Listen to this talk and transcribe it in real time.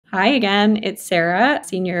Hi again, it's Sarah,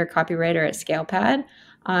 Senior Copywriter at ScalePad.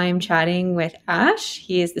 I'm chatting with Ash.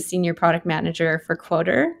 He is the Senior Product Manager for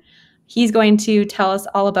Quoter. He's going to tell us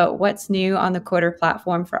all about what's new on the Quoter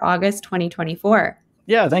platform for August 2024.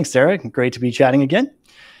 Yeah, thanks, Sarah. Great to be chatting again.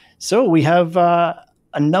 So we have a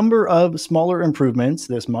number of smaller improvements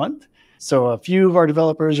this month. So a few of our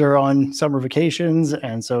developers are on summer vacations,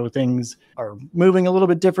 and so things are moving a little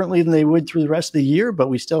bit differently than they would through the rest of the year, but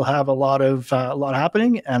we still have a lot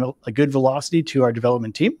happening and a good velocity to our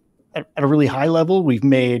development team. At a really high level, we've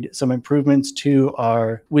made some improvements to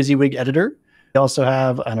our WYSIWIG editor. We also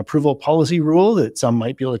have an approval policy rule that some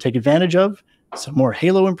might be able to take advantage of, some more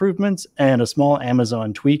Halo improvements, and a small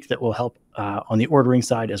Amazon tweak that will help on the ordering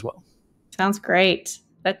side as well. Sounds great.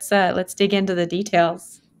 Let's dig into the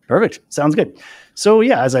details. Perfect. Sounds good. So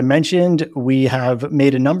yeah, as I mentioned, we have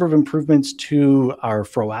made a number of improvements to our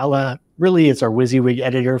Froala. Really, it's our WYSIWIG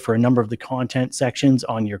editor for a number of the content sections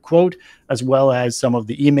on your quote, as well as some of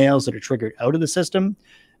the emails that are triggered out of the system.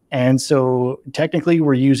 And so technically,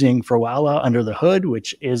 we're using Froala under the hood,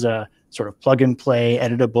 which is a sort of plug and play,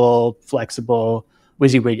 editable, flexible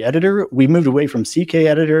WYSIWIG editor. We moved away from CK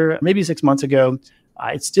editor maybe 6 months ago.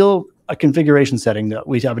 It's still a configuration setting, though.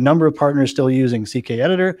 We have a number of partners still using CK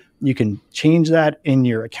editor. You can change that in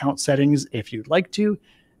your account settings if you'd like to.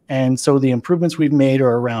 And so the improvements we've made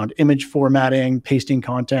are around image formatting, pasting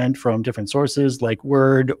content from different sources like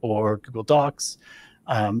Word or Google Docs,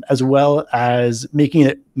 as well as making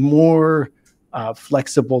it more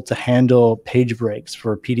flexible to handle page breaks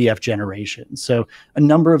for PDF generation. So a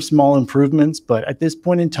number of small improvements, but at this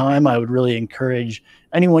point in time, I would really encourage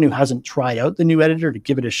anyone who hasn't tried out the new editor to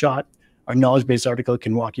give it a shot. Our knowledge base article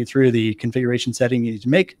can walk you through the configuration setting you need to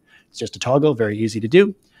make. It's just a toggle, very easy to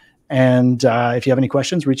do. And if you have any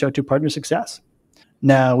questions, reach out to Partner Success.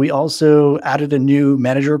 Now, we also added a new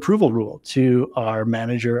manager approval rule to our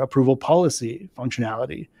manager approval policy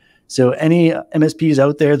functionality. So any MSPs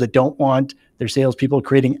out there that don't want their salespeople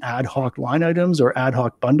creating ad hoc line items or ad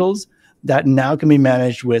hoc bundles, that now can be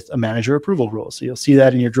managed with a manager approval rule. So you'll see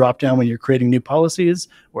that in your dropdown when you're creating new policies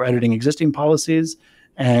or editing existing policies.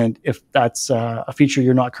 And if that's a feature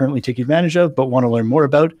you're not currently taking advantage of, but want to learn more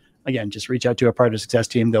about, again, just reach out to our Partner Success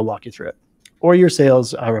team. They'll walk you through it, or your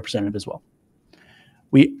sales representative as well.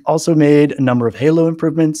 We also made a number of Halo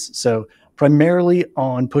improvements. So primarily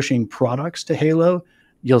on pushing products to Halo.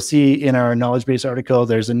 You'll see in our knowledge base article,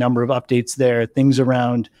 there's a number of updates there, things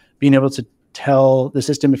around being able to tell the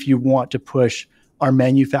system if you want to push our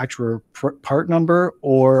manufacturer part number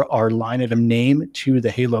or our line item name to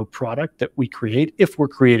the Halo product that we create. If we're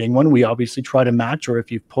creating one, we obviously try to match, or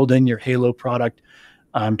if you've pulled in your Halo product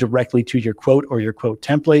directly to your quote or your quote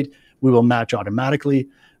template, we will match automatically.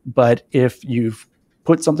 But if you've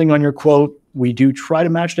put something on your quote, we do try to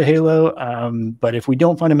match to Halo. But if we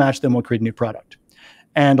don't find a match, then we'll create a new product.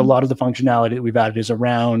 And a lot of the functionality that we've added is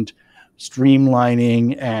around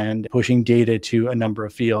streamlining and pushing data to a number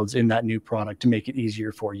of fields in that new product to make it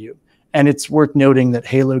easier for you. And it's worth noting that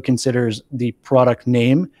Halo considers the product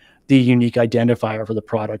name the unique identifier for the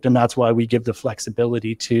product. And that's why we give the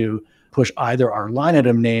flexibility to push either our line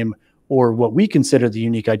item name or what we consider the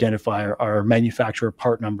unique identifier, our manufacturer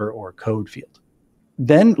part number or code field.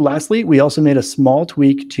 Then lastly, we also made a small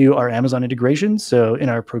tweak to our Amazon integration. So in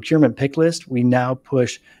our procurement pick list, we now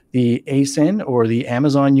push the ASIN or the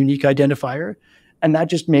Amazon unique identifier. And that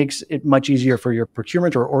just makes it much easier for your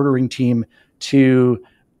procurement or ordering team to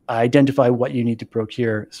identify what you need to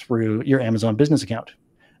procure through your Amazon business account.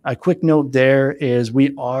 A quick note there is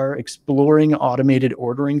we are exploring automated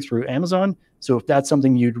ordering through Amazon. So if that's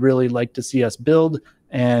something you'd really like to see us build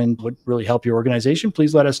and would really help your organization,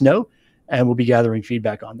 please let us know. And we'll be gathering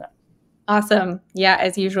feedback on that. Awesome. Yeah,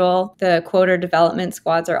 as usual, the Quoter development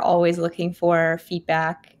squads are always looking for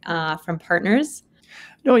feedback from partners.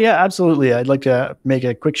 No, yeah, absolutely. I'd like to make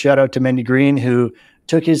a quick shout out to Mendy Green, who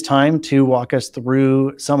took his time to walk us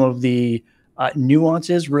through some of the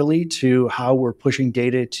nuances really to how we're pushing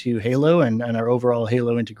data to Halo and our overall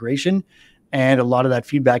Halo integration. And a lot of that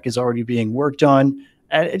feedback is already being worked on.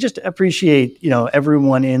 I just appreciate,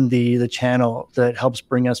 everyone in the channel that helps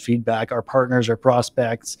bring us feedback, our partners, our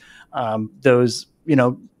prospects, those,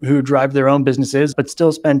 who drive their own businesses, but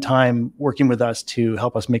still spend time working with us to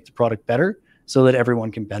help us make the product better so that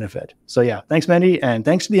everyone can benefit. So yeah, thanks, Mendy. And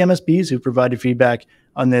thanks to the MSPs who provided feedback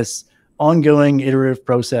on this ongoing iterative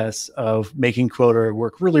process of making Quoter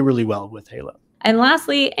work really, really well with Halo. And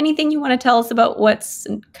lastly, anything you want to tell us about what's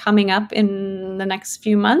coming up in the next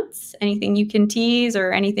few months? Anything you can tease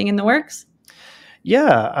or anything in the works?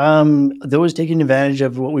 Yeah, those taking advantage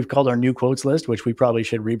of what we've called our new quotes list, which we probably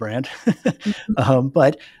should rebrand.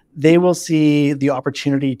 But they will see the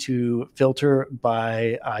opportunity to filter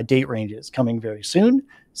by date ranges coming very soon.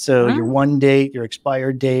 So your won date, your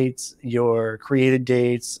expired dates, your created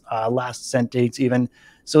dates, last sent dates even.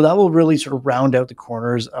 So that will really sort of round out the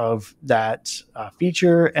corners of that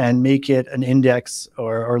feature and make it an index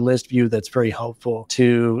or list view that's very helpful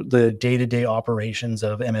to the day-to-day operations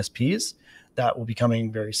of MSPs. That will be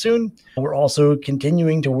coming very soon. We're also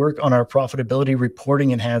continuing to work on our profitability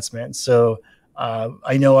reporting enhancements. So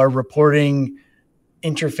I know our reporting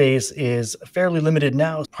interface is fairly limited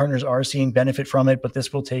now. Partners are seeing benefit from it, but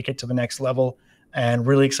this will take it to the next level, and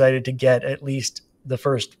really excited to get at least the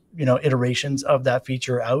first, iterations of that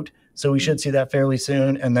feature out. So we should see that fairly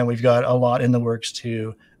soon. And then we've got a lot in the works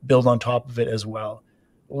to build on top of it as well.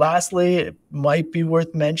 Lastly, it might be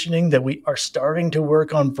worth mentioning that we are starting to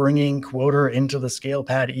work on bringing Quoter into the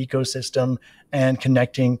ScalePad ecosystem and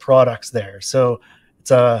connecting products there. So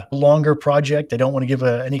it's a longer project. I don't want to give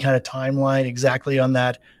any kind of timeline exactly on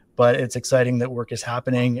that, but it's exciting that work is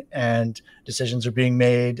happening and decisions are being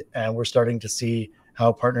made, and we're starting to see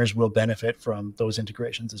how partners will benefit from those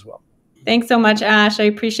integrations as well. Thanks so much, Ash. I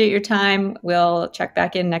appreciate your time. We'll check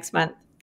back in next month.